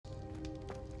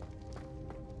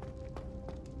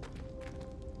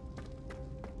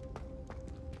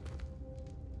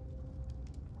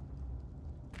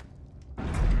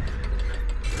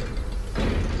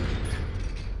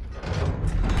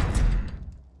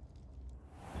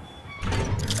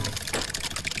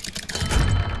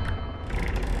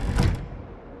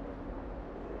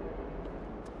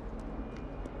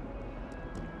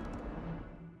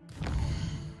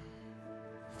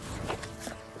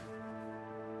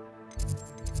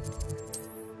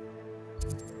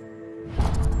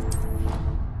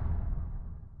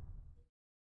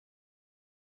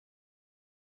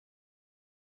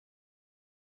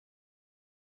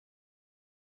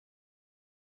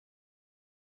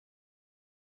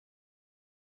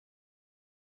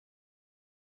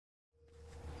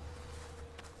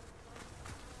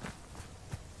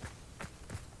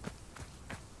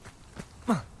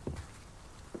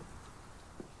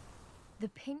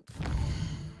King.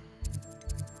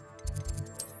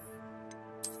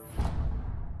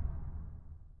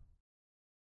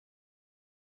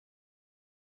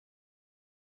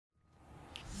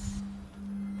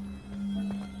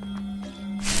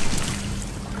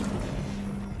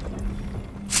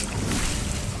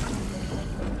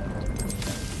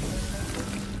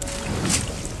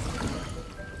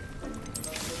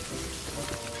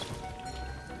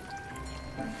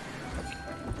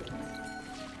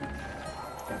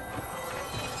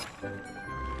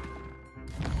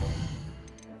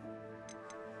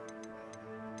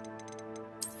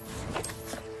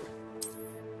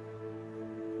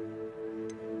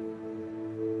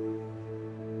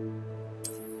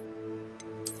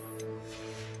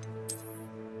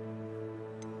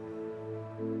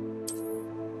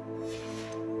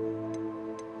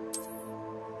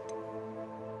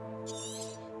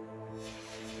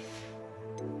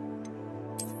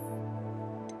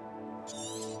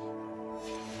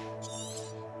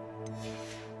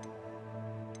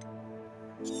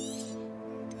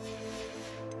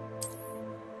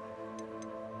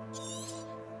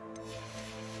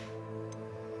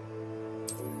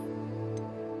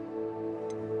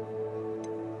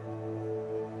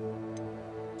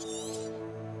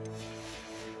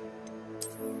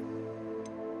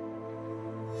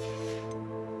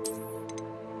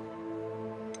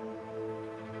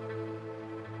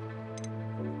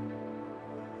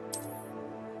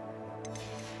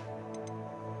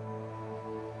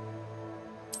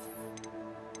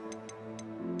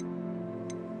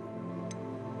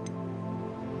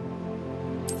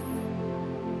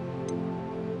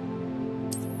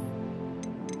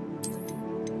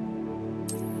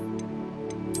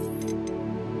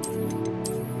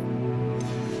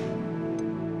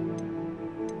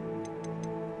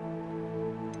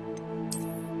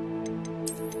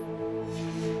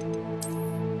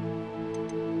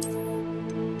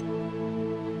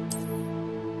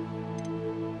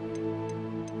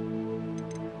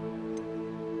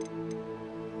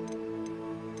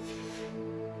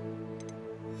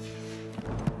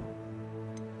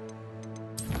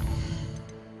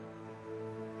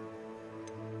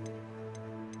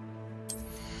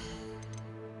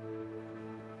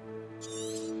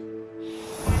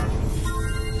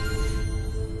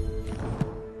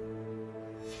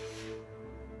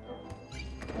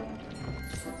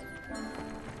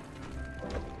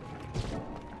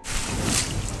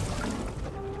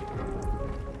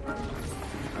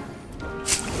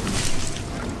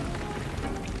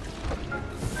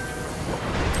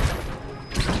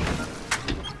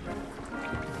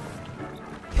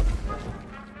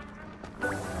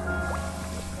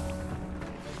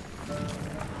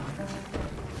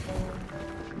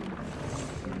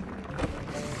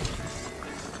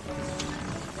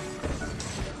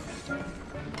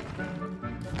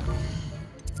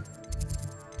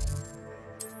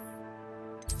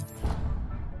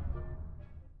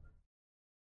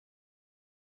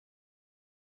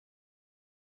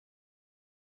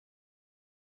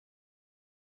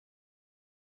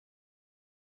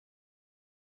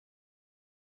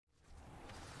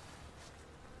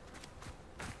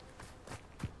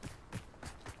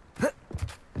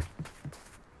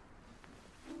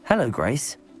 Hello,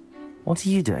 Grace. What are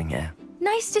you doing here?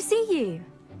 Nice to see you.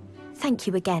 Thank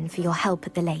you again for your help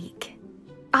at the lake.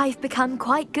 I've become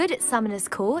quite good at Summoner's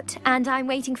Court, and I'm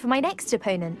waiting for my next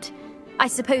opponent. I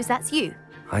suppose that's you.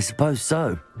 I suppose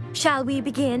so. Shall we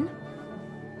begin?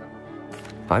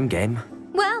 I'm game.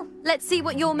 Well, let's see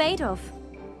what you're made of.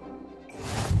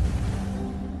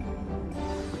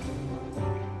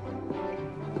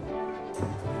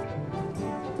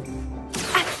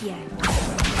 Accio.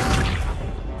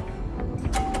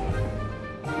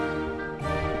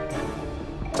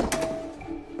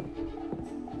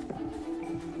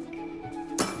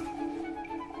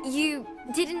 You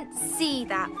didn't see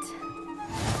that.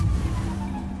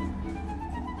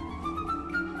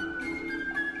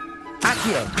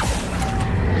 Accio!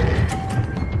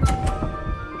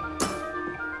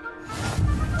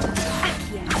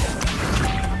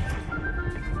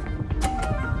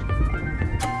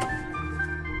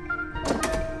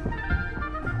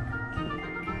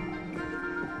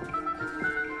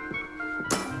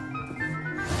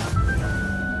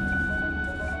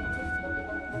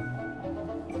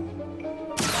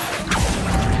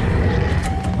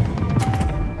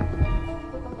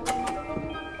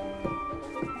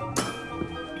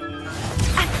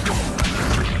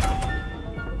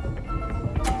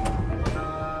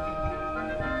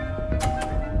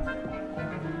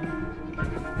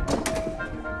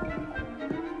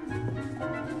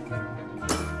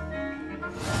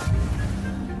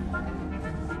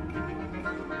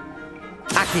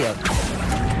 Accio.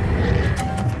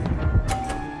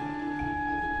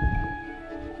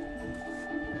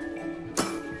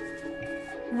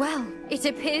 Well, it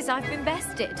appears I've been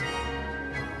bested.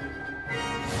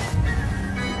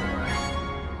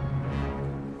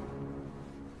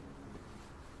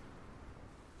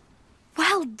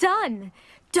 Well done!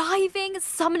 Diving,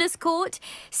 Summoner's Court.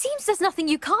 Seems there's nothing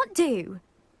you can't do.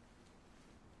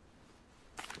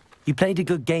 You played a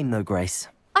good game though, Grace.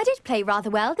 I did play rather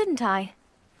well, didn't I?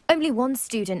 Only one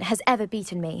student has ever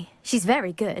beaten me. She's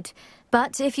very good.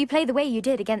 But if you play the way you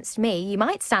did against me, you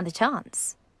might stand a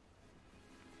chance.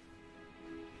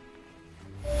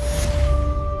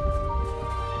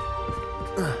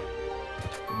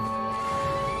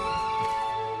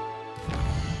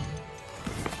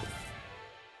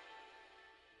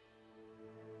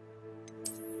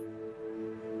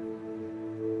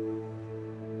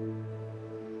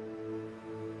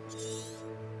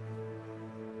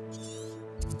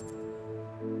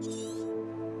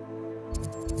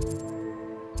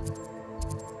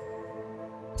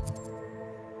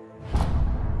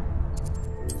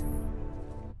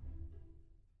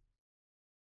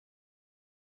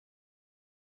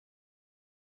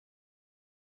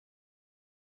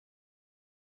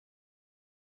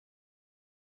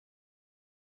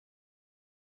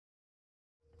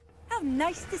 How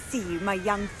nice to see you, my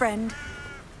young friend.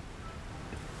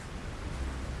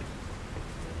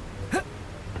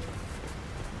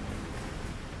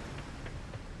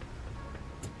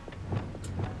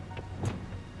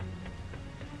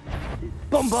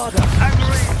 Bombarda!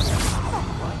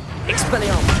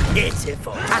 Expelliarmus!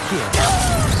 Beautiful. Accio!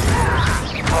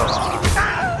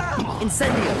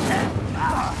 Incendio!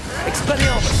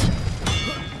 Expelliarmus!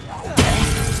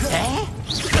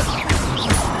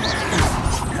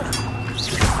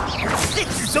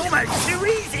 This is almost too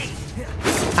easy.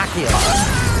 Accio!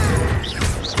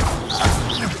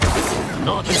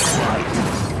 Not quite.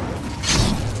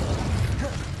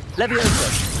 Leviosa!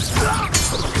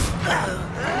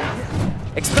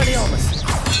 Expelliarmus!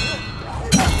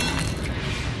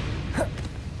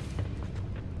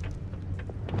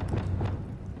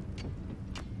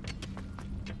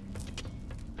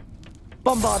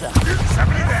 Bombarda!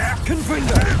 Somebody there.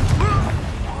 Confringo!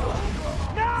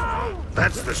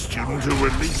 That's the student who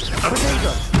released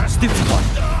Potato! Stupid one!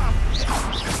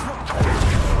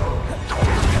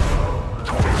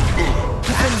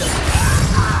 Defender!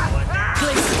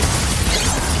 Glacier!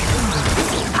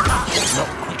 not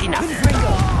quick enough.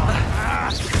 Confringo!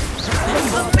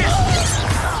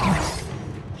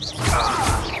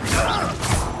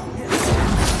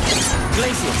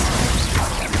 Glaciers!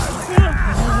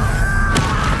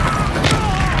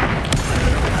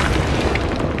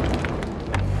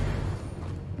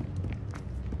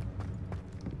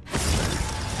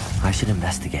 I should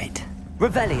investigate.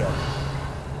 Revelio!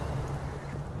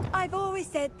 I've always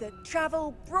said that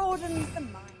travel broadens the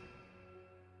mind.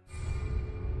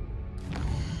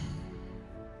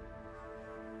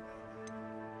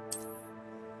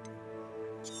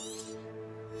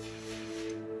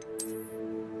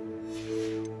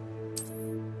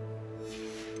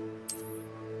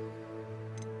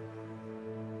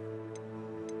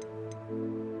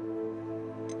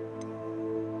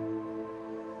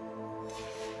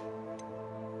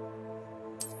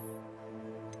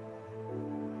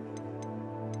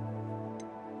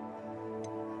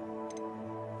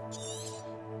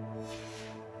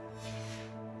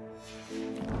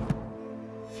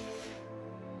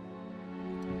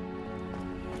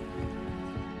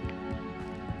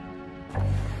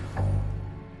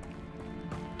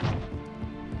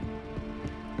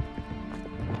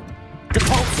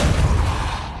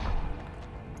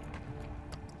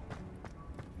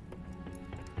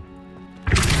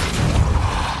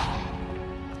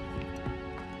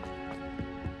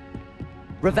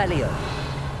 Revelio.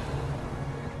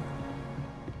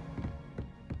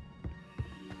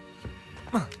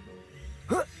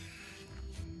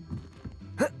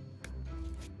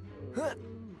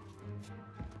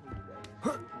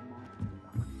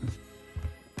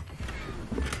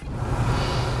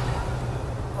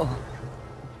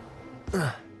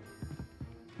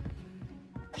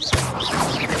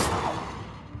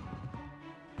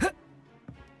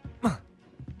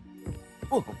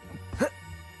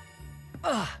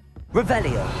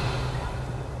 Revelio.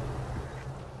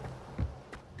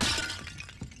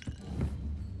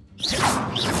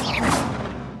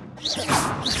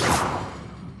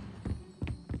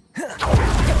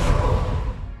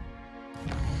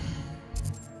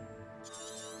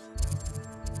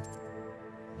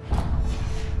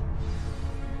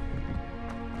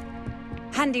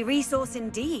 Handy resource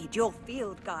indeed, your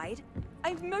field guide.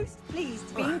 I'm most pleased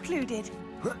to be included.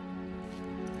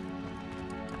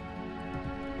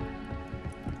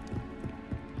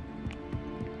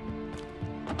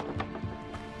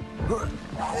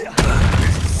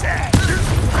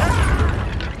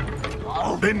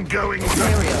 Been going with us.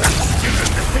 You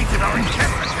have defeated our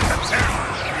encampment in the town.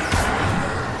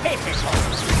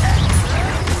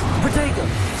 Potato!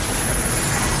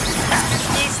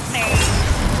 It's me.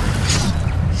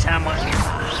 Someone.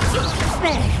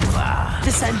 There you are.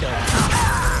 Descender!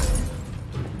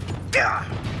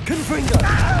 Confringo!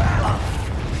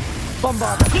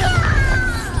 Bombarder!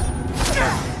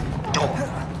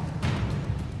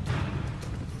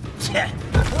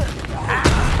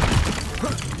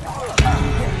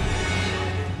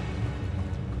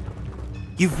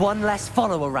 You've one less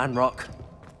follower, Ranrock.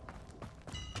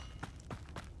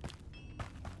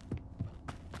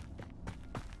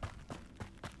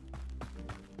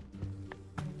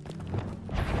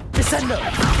 Descender!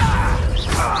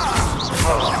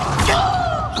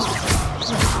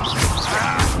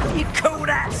 You call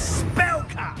that spell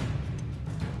cut?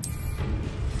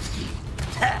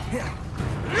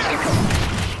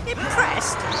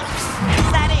 Impressed?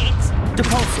 Is that it?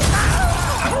 Depulsor!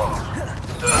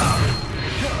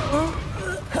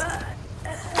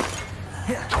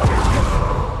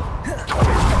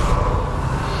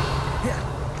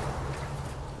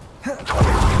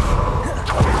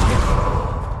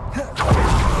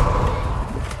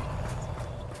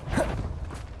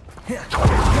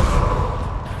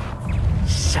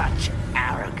 Such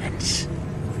arrogance.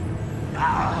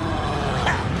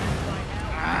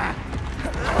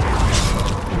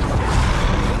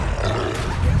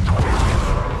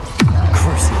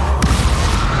 CORSAIR!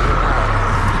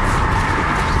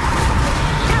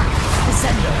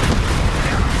 Descender!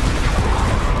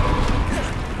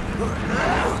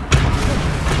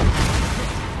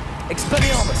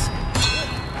 Expelliarmus!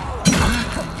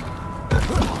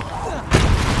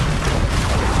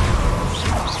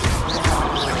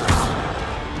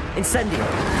 Incendio!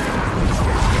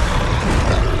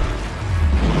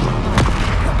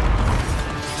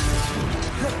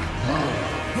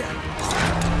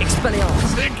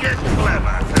 Expelliarmus! Think you're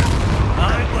clever. I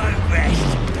won't rest.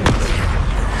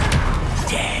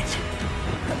 Dead.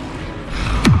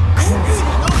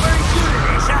 Not very good at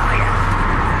this, are you?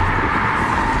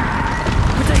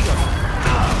 Potato!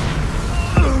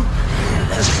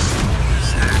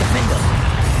 Defender!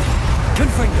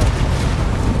 Confringo!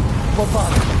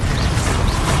 Bombarder!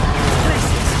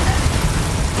 Places!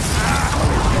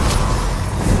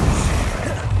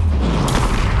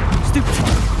 Stupid!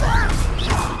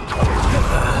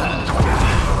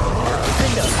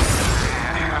 Defender!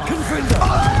 Confringo!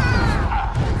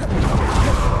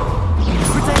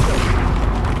 Potato!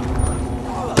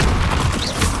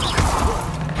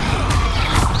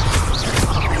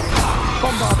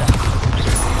 Bombarder!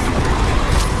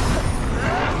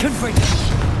 Confringo!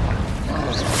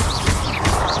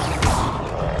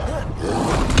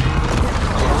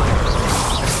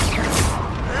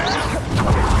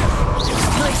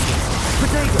 Places!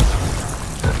 Potato!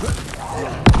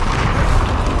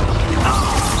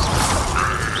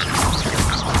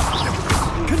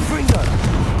 Confringo!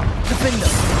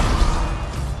 Defender!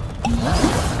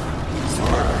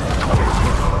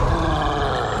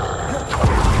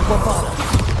 Bombarder!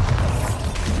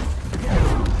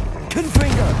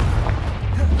 Confringo!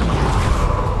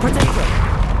 Potato!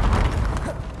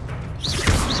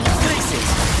 Places!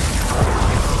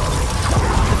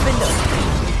 Defender!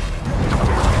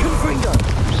 Confringo!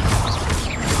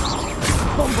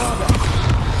 Bombarder!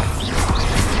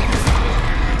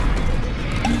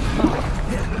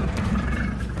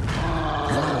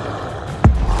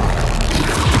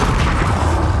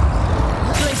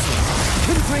 Places!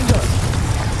 Confringo!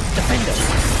 Defender!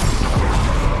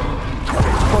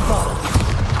 Bombarder!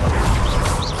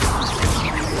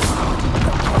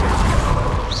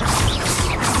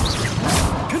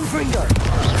 Confringo!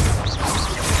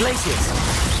 Glaciers!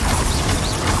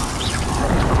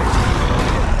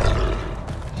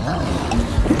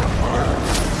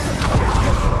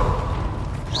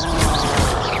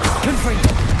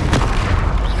 Confringo!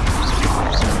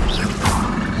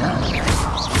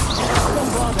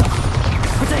 Bombarder!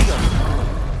 Potato!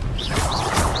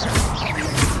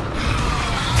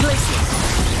 Glaciers!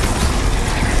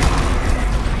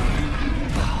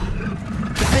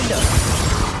 Defender!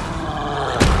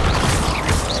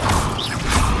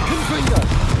 Confringo!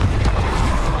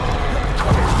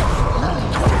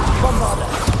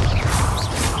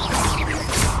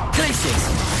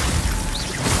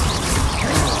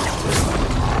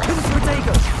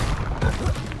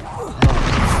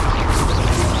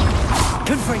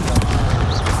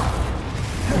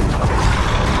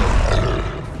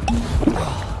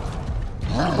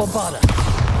 Bombarder.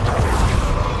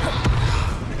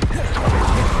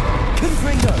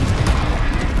 Confringo.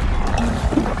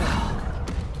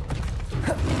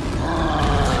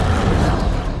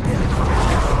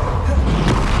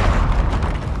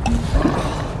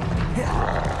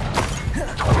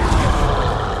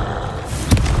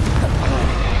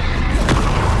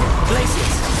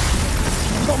 Glaciers.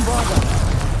 Bombarder.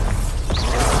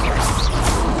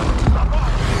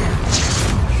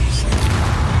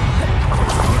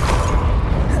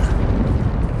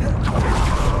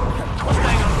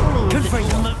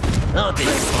 I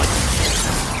didn't like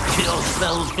chill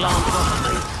spells glance off of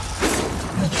me.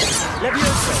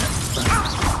 Levioso.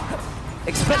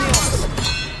 Expelliarmus.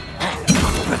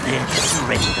 Prepare to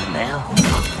surrender now.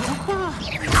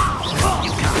 You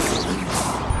can't.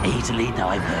 Easily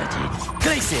diverted.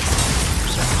 Glaciers.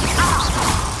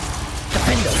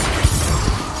 Defender.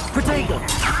 Protego.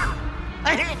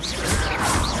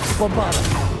 Bombarder.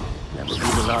 That will be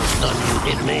the last time you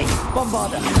hit me.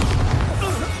 Bombarder.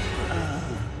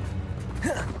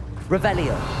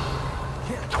 Revelio.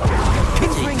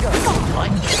 Confringo.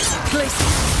 Right.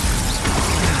 Glaciers.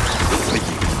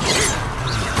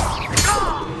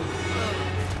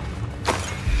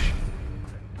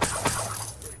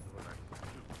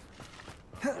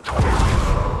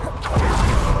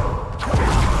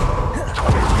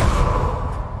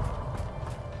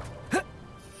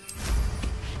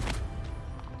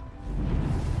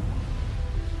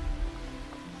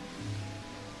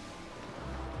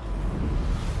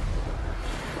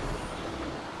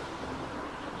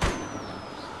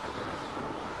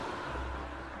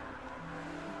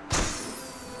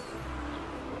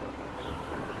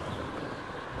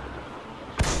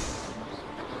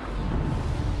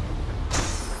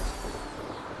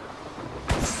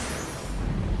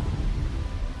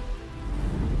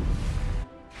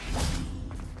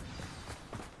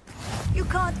 You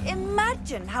can't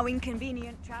imagine how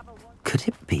inconvenient travel was. Could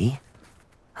it be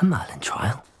a Merlin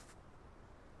trial?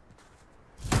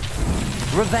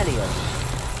 Revelio.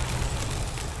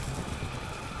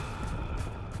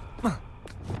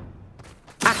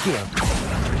 Accio.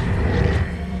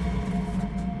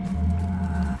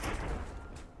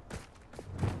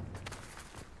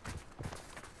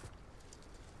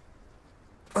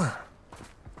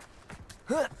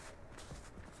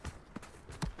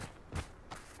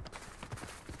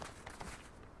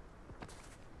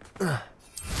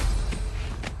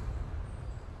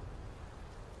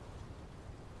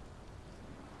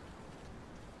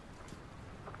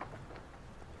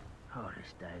 Oh,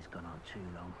 this day has gone on too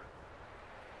long.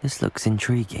 This looks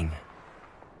intriguing.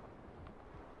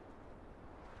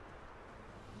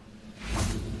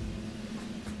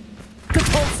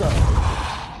 Compulso!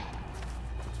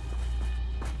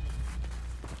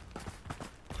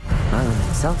 Merlin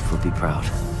himself would be proud.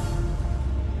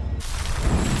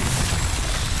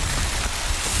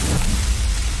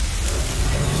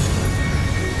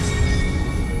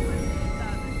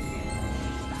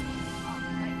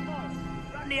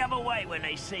 Run the other way when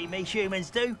they see me, humans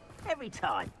do. Every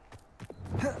time.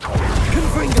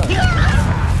 Confringo!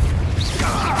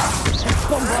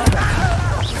 Bombarder!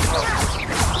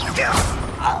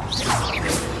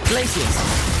 Glaciers!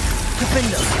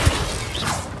 Defender!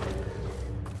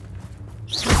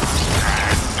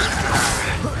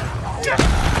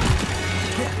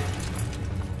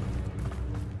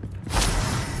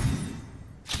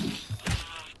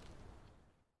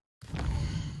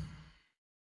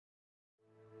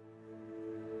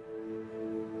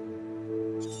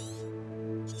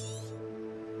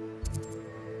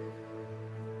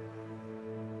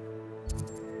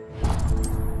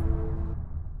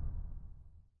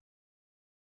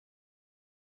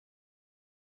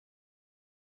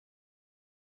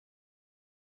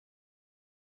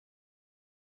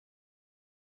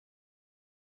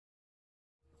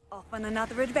 Off on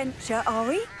another adventure, are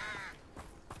we?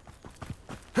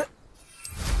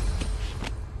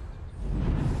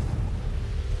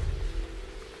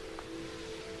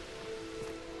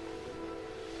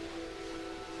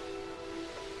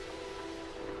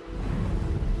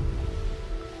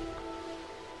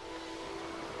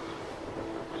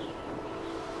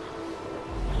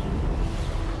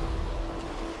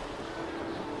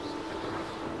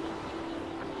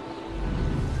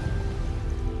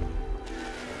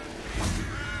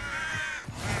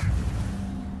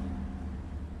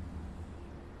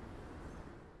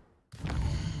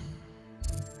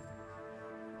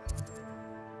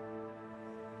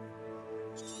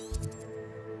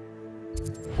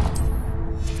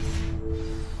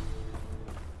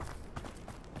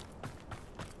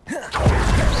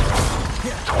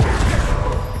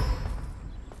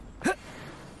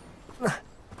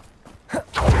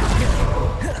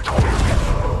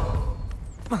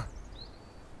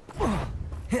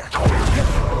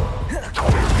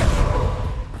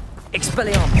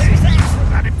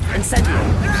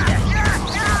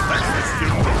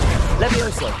 You're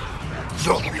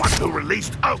the one who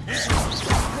released Oaks.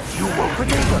 You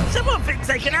won't Someone thinks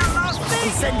they can outlast me!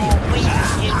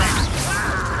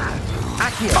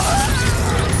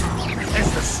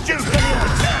 It's the student of the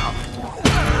town.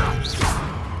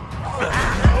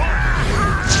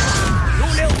 You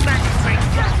little magic trick!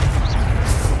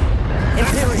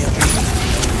 Imperial.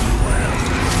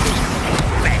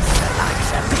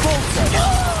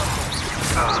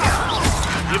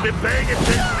 You've been paying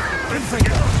attention.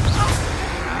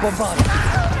 Bombard.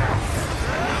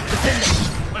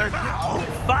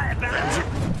 Fight about it!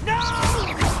 No!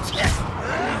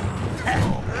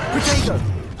 Potato.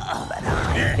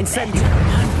 Incendio.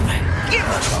 Give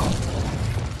us!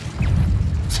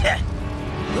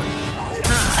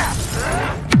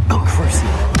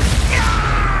 CORSAIR.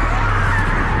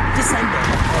 Descendo.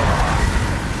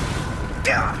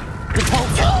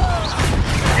 Depulso.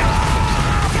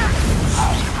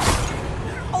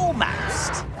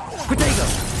 Almost! Potato.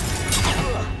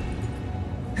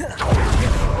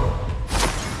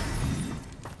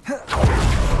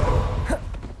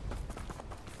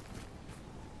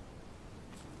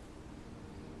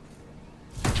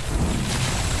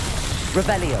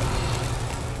 Revelio.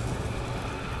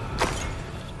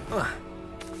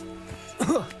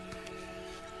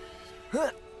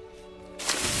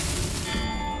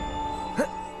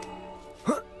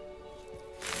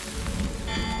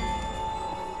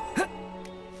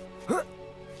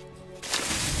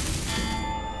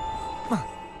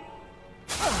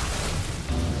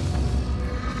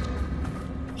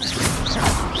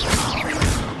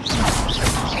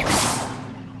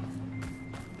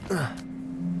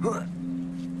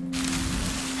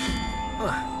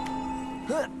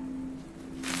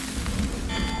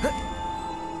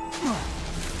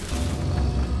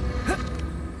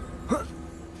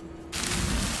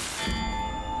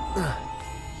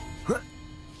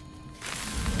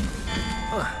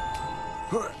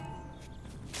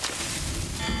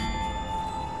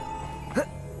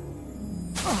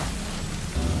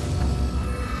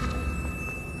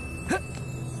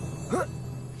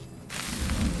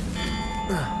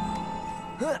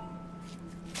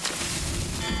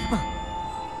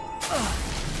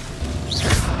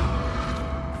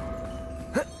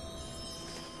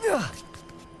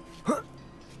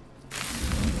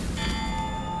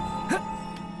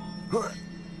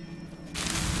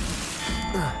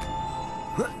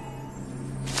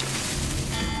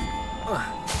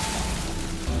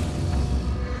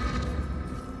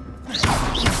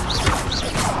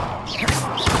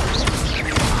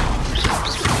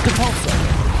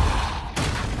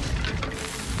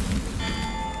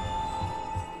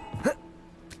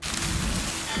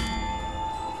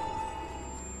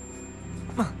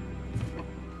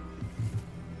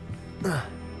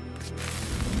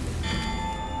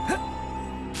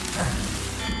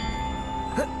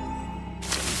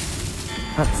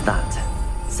 That's that.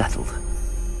 Settled.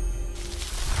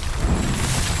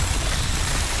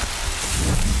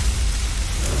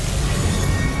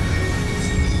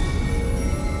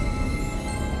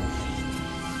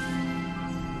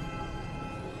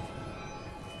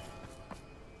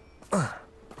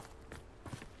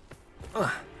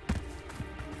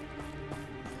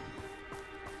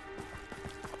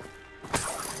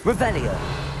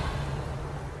 Revelio.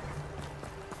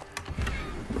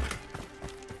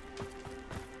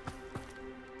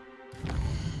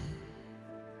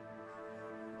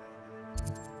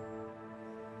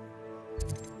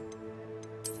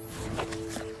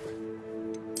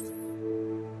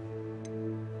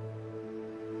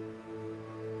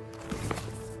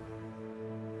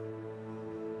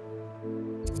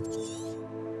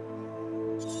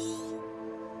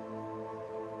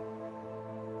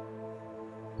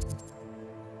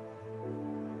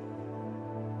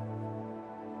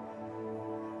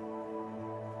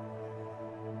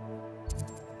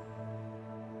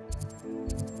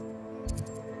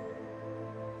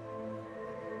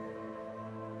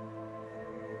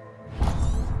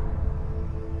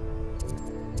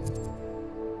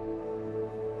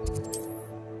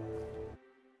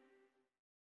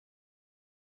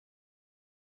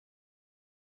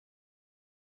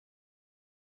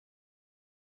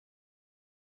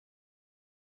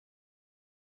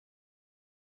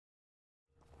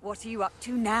 What are you up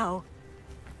to now?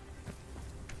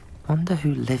 Wonder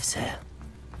who lives here.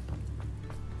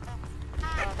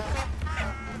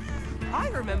 I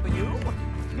remember you.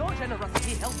 Your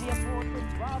generosity helped me afford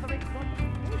this rather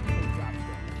exotic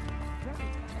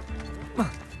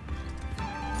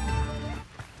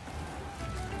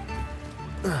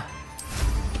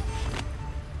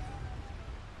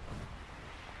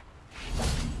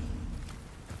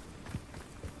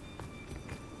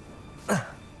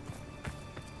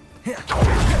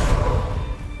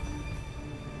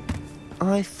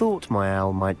I thought my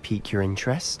owl might pique your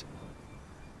interest.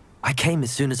 I came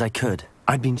as soon as I could.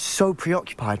 I'd been so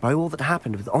preoccupied by all that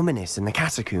happened with Ominous and the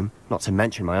catacomb, not to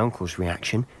mention my uncle's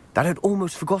reaction, that I'd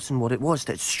almost forgotten what it was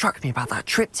that struck me about that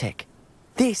triptych.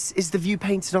 This is the view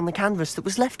painted on the canvas that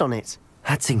was left on it.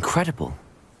 That's incredible.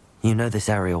 You know this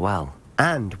area well.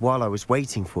 And while I was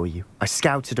waiting for you, I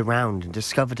scouted around and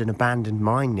discovered an abandoned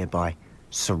mine nearby,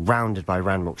 surrounded by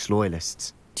Ranrock's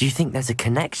loyalists. Do you think there's a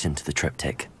connection to the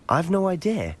triptych? I've no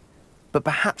idea, but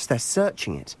perhaps they're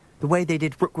searching it, the way they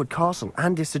did Rookwood Castle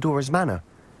and Isidora's Manor.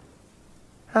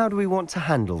 How do we want to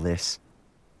handle this?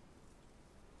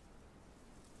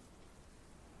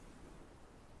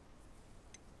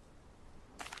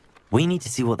 We need to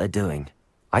see what they're doing.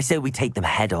 I say we take them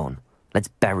head on. Let's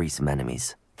bury some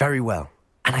enemies. Very well.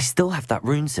 And I still have that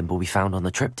rune symbol we found on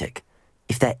the triptych.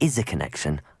 If there is a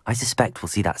connection, I suspect we'll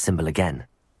see that symbol again.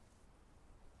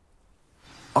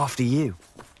 After you.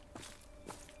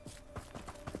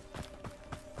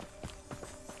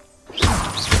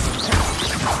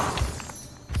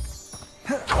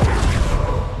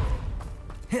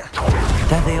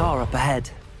 There they are up ahead.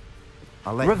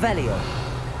 Revelio.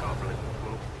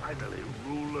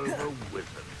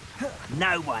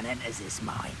 No one enters this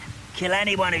mine. Kill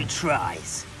anyone who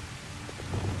tries.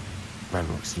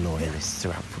 Ranrock's loyalists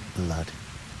are out for blood.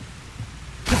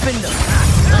 Defender!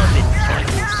 I've been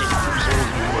fighting since before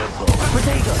you were born.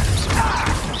 Protego!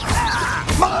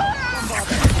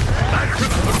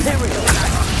 Imperial!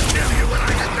 You're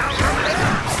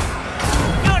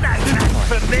no match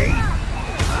for me!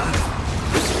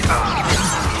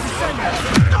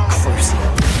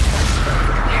 CORSAIR!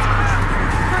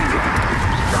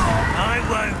 I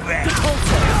won't rest.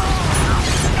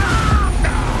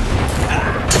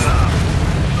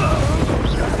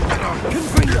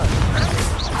 Confringo!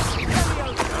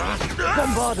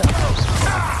 Bombarda!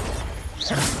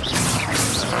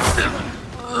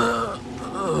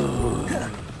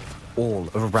 All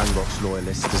of Ranrock's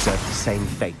loyalists deserve the same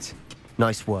fate.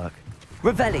 Nice work.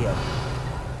 Revelio!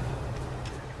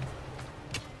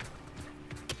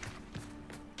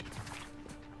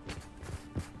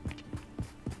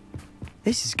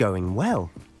 This is going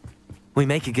well. We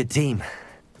make a good team.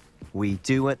 We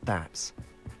do at that.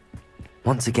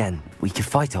 Once again, we could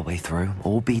fight our way through,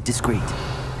 or be discreet.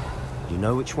 You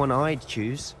know which one I'd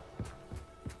choose?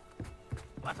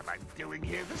 What am I doing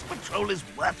here? This patrol is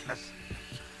worthless.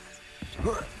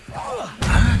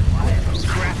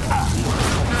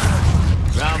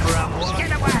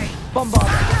 Get away!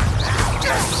 Bombarda!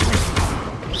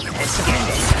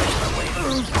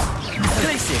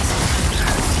 Glacius!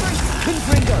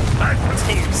 Confringo!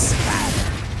 Too sad.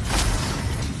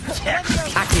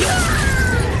 Accio!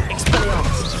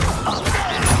 Expelliarmus!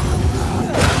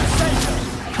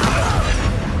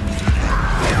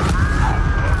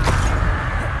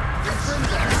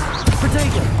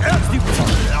 Protego! Stupefy!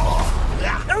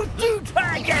 Don't you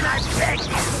try again, I beg you!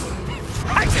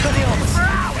 Expelliarmus!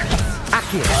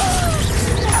 Accio!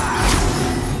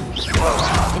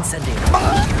 Incendio!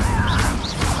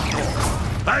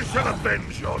 I shall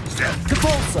avenge your death.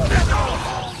 Cabalso!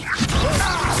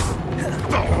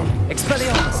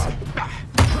 Expelliarmus!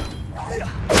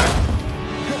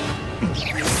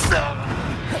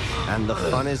 And the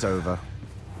fun is over.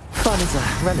 Fun is a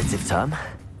relative term.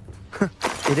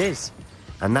 It is.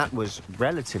 And that was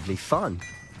relatively fun.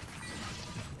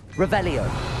 Revelio.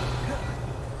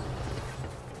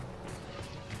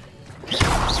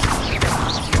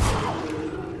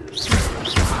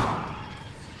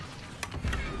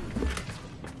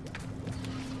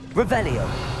 Revelio.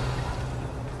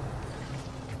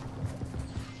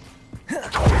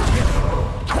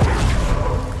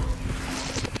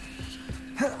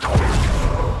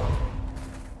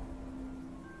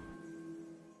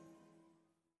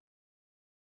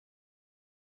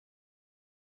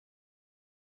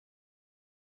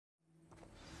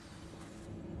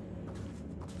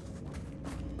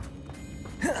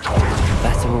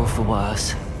 Better or for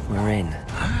worse, we're in.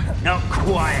 Not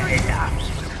quiet enough.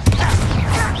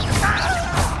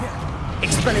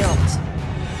 Expelliarmus!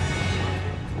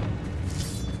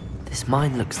 This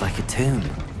mine looks like a tomb.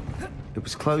 It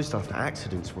was closed after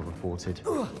accidents were reported.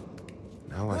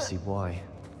 Now I see why.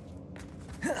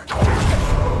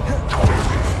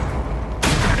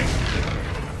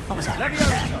 What was that?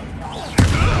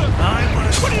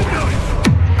 What are you doing?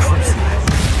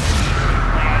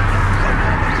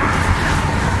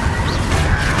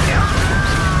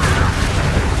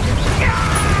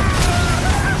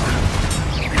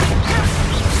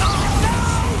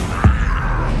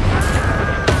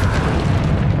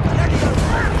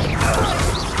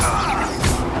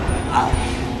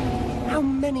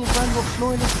 Landlocked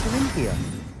loyalists are in here.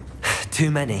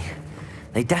 Too many.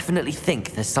 They definitely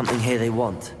think there's something here they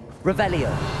want.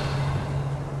 Revelio.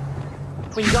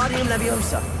 Wingardium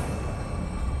Leviosa.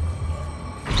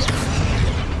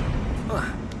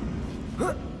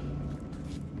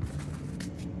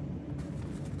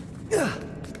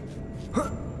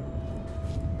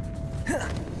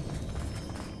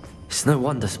 It's no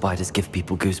wonder spiders give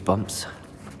people goosebumps.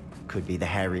 Could be the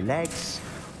hairy legs,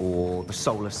 or the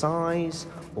soulless eyes,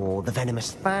 or the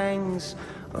venomous fangs,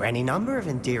 or any number of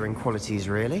endearing qualities,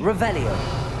 really. Revelio.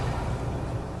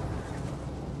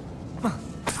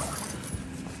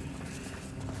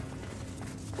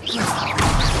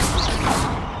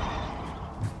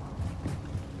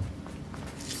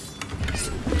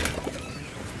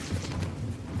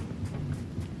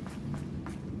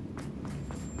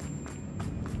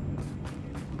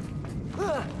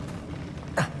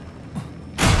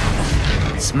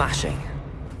 Smashing.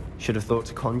 Should have thought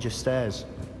to conjure stairs.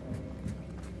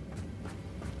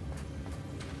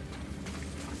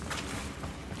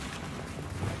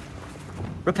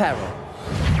 Reparo.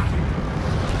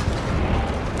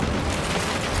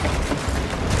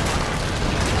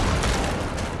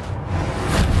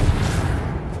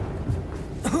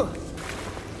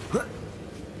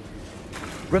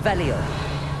 Revelio.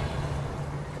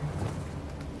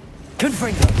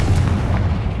 Confringo.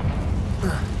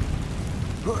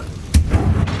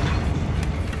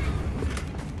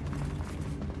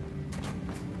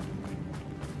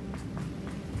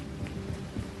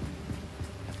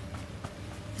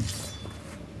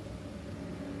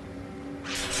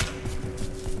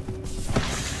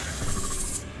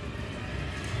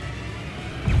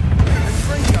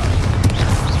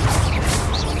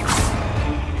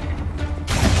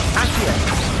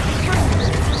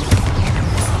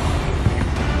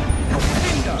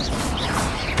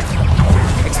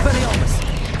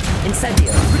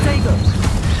 Incendio. Protego.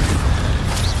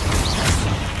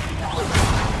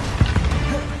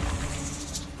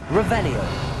 Revelio.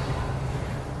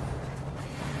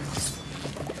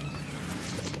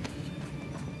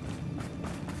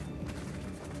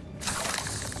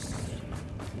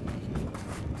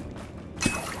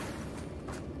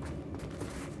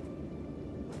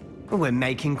 We're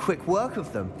making quick work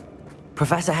of them.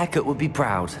 Professor Hecat would be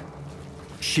proud.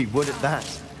 She would at that.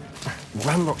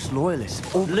 Ranrock's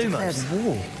loyalists all declared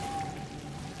war.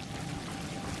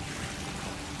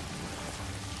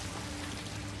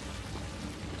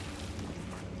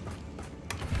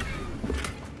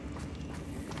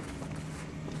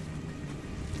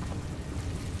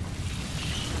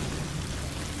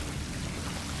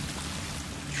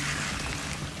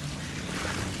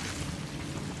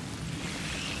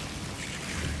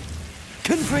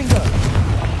 Confringo.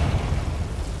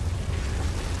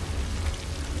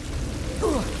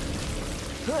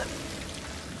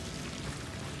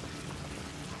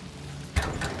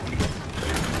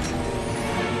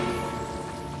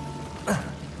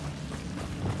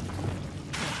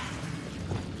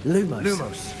 Lumos.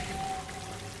 Lumos.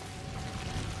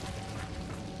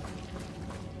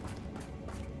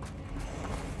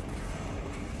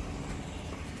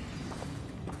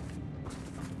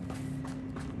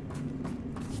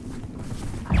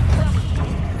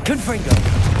 Confringo.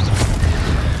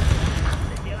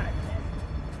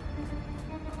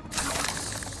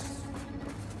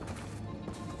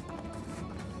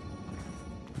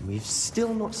 We've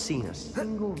still not seen a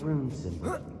single rune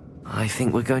symbol. I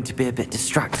think we're going to be a bit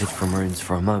distracted from runes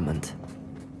for a moment.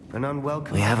 An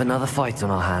unwelcome... We have another fight on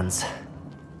our hands.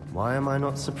 Why am I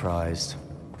not surprised?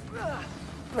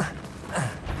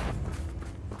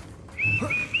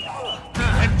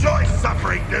 Enjoy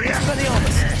suffering, do you?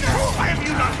 Why have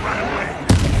you not run away?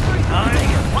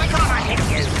 Why can't I hit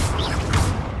you?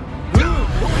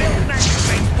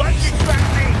 Why distract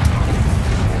me?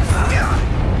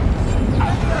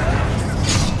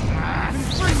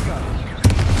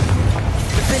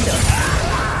 Defender.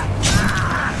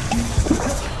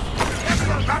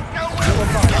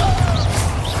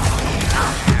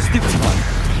 Stupid one.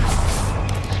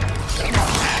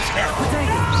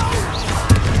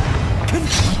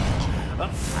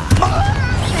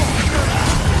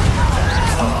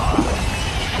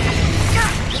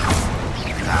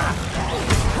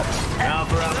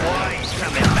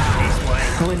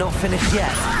 We're not finished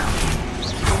yet.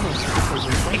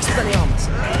 Expelliarmus.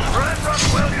 Ranrock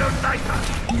will unite us.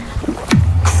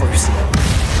 Crucial.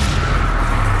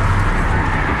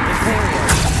 Imperial.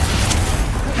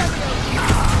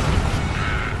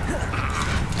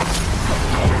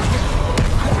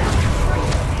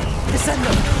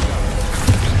 Descendo.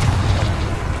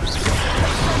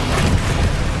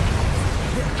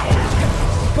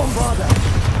 Bombarda.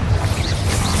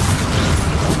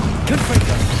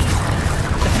 Confringo.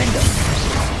 Defender.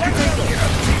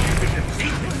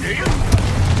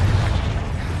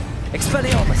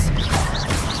 Expelliarmus.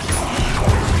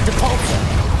 Depulsor.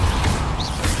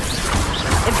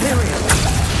 Imperium.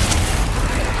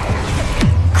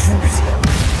 Crucio.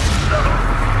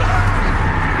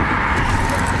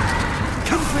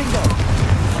 Confringo.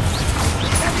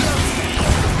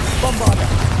 Bombarder.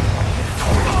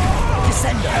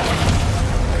 Descender.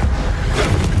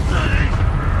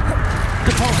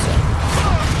 Depulsor.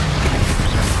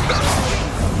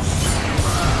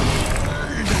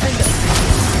 Defender.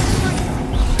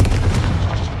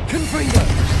 Confringo.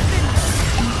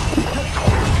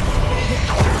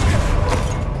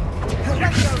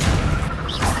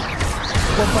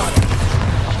 Bombarder.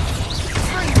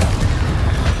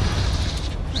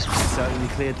 Certainly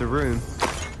cleared the room.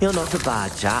 You're not a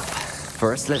bad chap.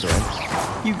 For a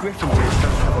Slytherin. You Gryffindors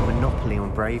don't have a monopoly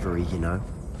on bravery, you know.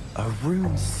 A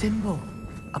rune symbol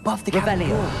above the cabin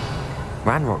Revelio. wall.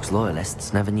 Ranrock's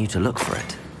loyalists never knew to look for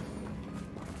it.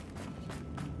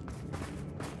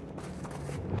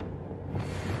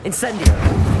 Incendio.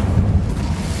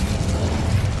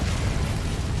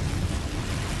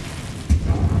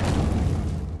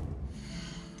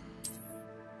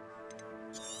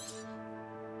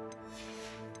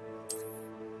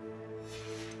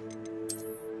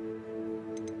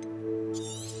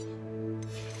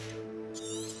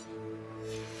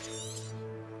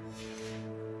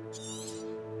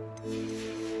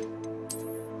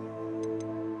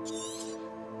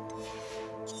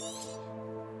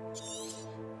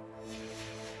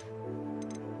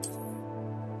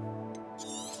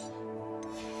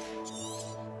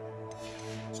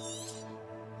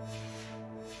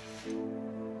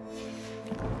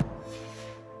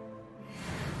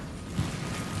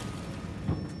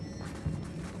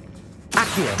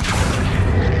 Accio.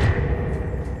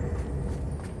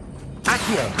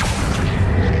 Accio.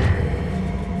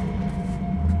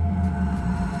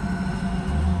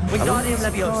 Wingardium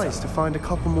Leviosa. Surprised to find a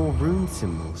couple more rune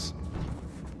symbols.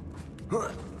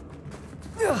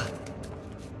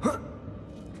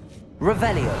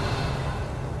 Revelio.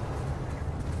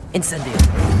 Incendio.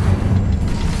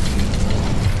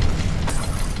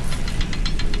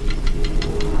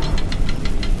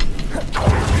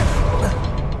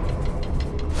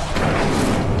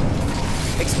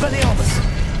 Expelliarmus.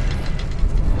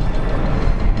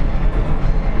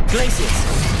 Glacius.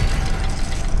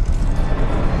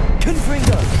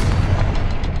 Confringo.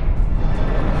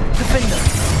 Defender.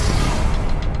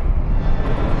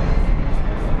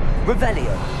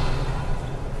 Revelio.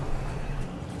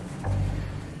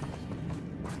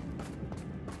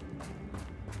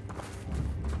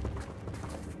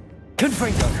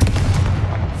 Confringo.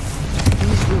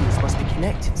 These runes must be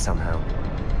connected somehow.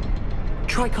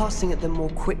 Try casting at them more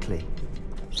quickly.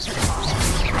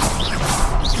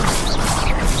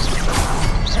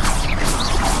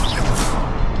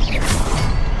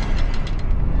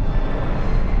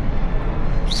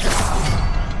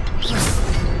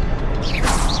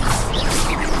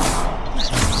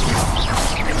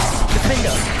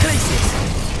 Defender. Glacius.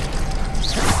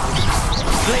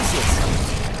 Glacius.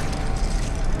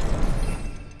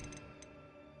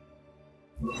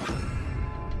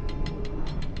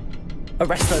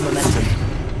 Arresto momentum.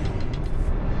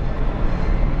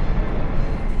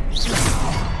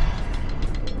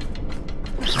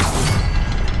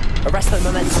 Arresto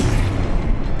momentum.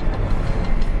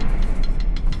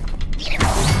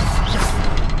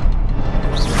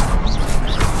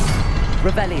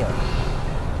 Revelio.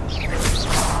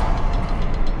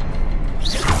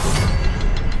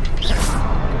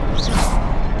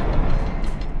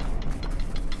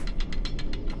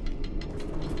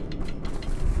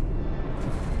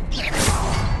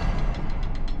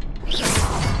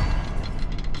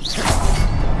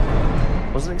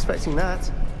 Wasn't expecting that.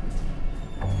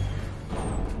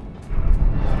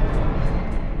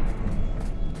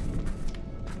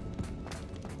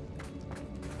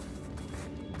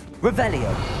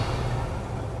 Revelio.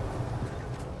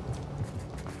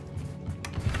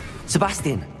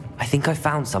 Sebastian, I think I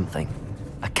found something.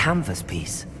 A canvas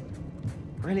piece.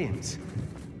 Brilliant.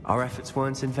 Our efforts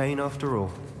weren't in vain after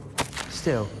all.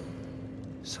 Still,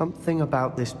 something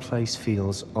about this place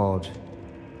feels odd.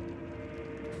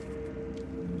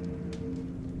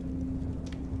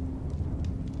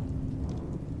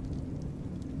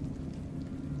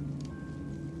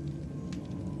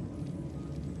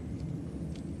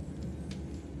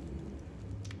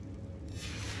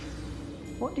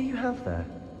 What do you have there?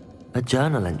 A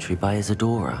journal entry by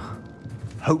Isadora.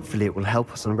 Hopefully it will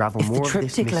help us unravel If the more of this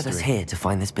triptych mystery. led us here to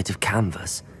find this bit of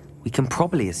canvas, We can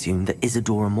probably assume that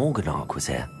Isadora Morganark was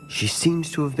here. She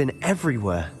seems to have been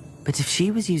everywhere. But if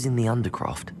she was using the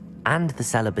Undercroft, and the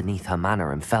cellar beneath her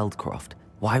manor in Feldcroft,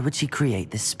 why would she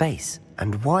create this space?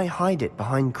 And why hide it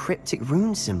behind cryptic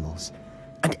rune symbols?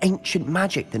 And ancient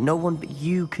magic that no one but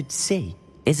you could see?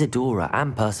 Isadora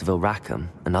and Percival Rackham,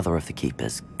 another of the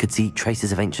Keepers, could see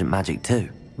traces of ancient magic too.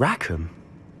 Rackham?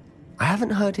 I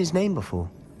haven't heard his name before.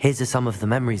 Here are some of the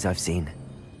memories I've seen.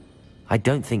 I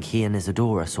don't think he and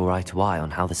Isadora saw eye to eye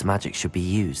on how this magic should be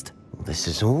used. This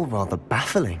is all rather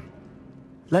baffling.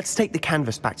 Let's take the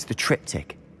canvas back to the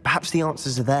triptych. Perhaps the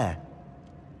answers are there.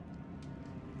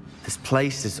 This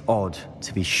place is odd,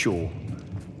 to be sure,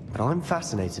 but I'm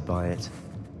fascinated by it.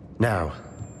 Now,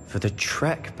 for the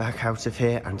trek back out of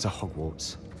here and to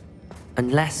Hogwarts.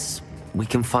 Unless we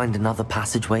can find another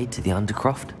passageway to the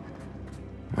Undercroft.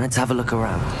 Let's have a look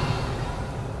around.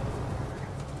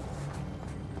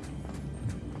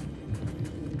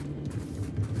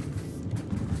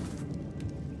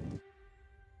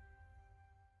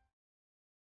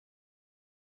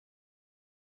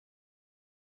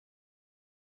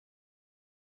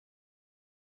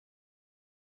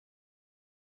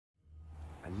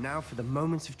 And now for the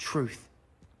moment of truth.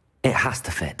 It has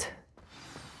to fit.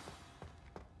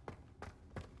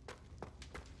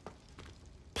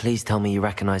 Please tell me you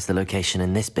recognize the location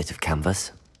in this bit of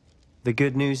canvas. The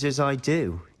good news is I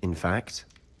do, in fact.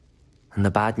 And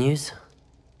the bad news?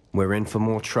 We're in for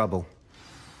more trouble.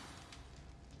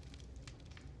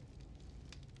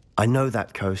 I know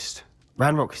that coast.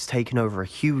 Ranrock has taken over a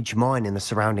huge mine in the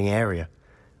surrounding area.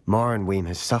 Mornweem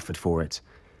has suffered for it.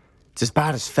 It's as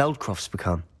bad as Feldcroft's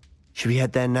become. Should we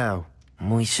head there now?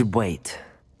 We should wait.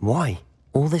 Why?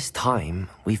 All this time,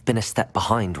 we've been a step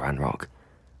behind Ranrock.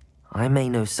 I may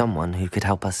know someone who could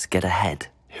help us get ahead.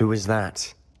 Who is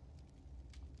that?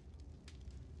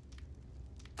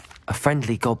 A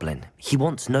friendly goblin. He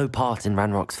wants no part in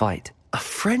Ranrock's fight. A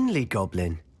friendly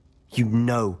goblin? You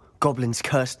know, goblins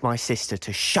cursed my sister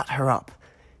to shut her up.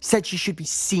 Said she should be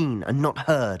seen and not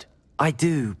heard. I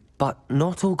do, but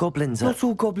not all goblins are... Not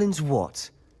all goblins what?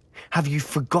 Have you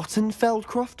forgotten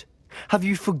Feldcroft? Have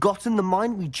you forgotten the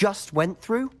mine we just went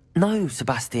through? No,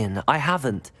 Sebastian, I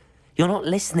haven't. You're not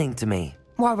listening to me.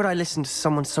 Why would I listen to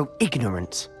someone so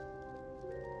ignorant?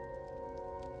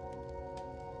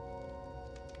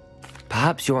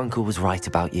 Perhaps your uncle was right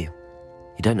about you.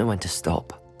 You don't know when to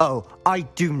stop. Oh, I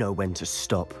do know when to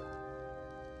stop.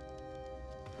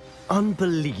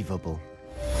 Unbelievable.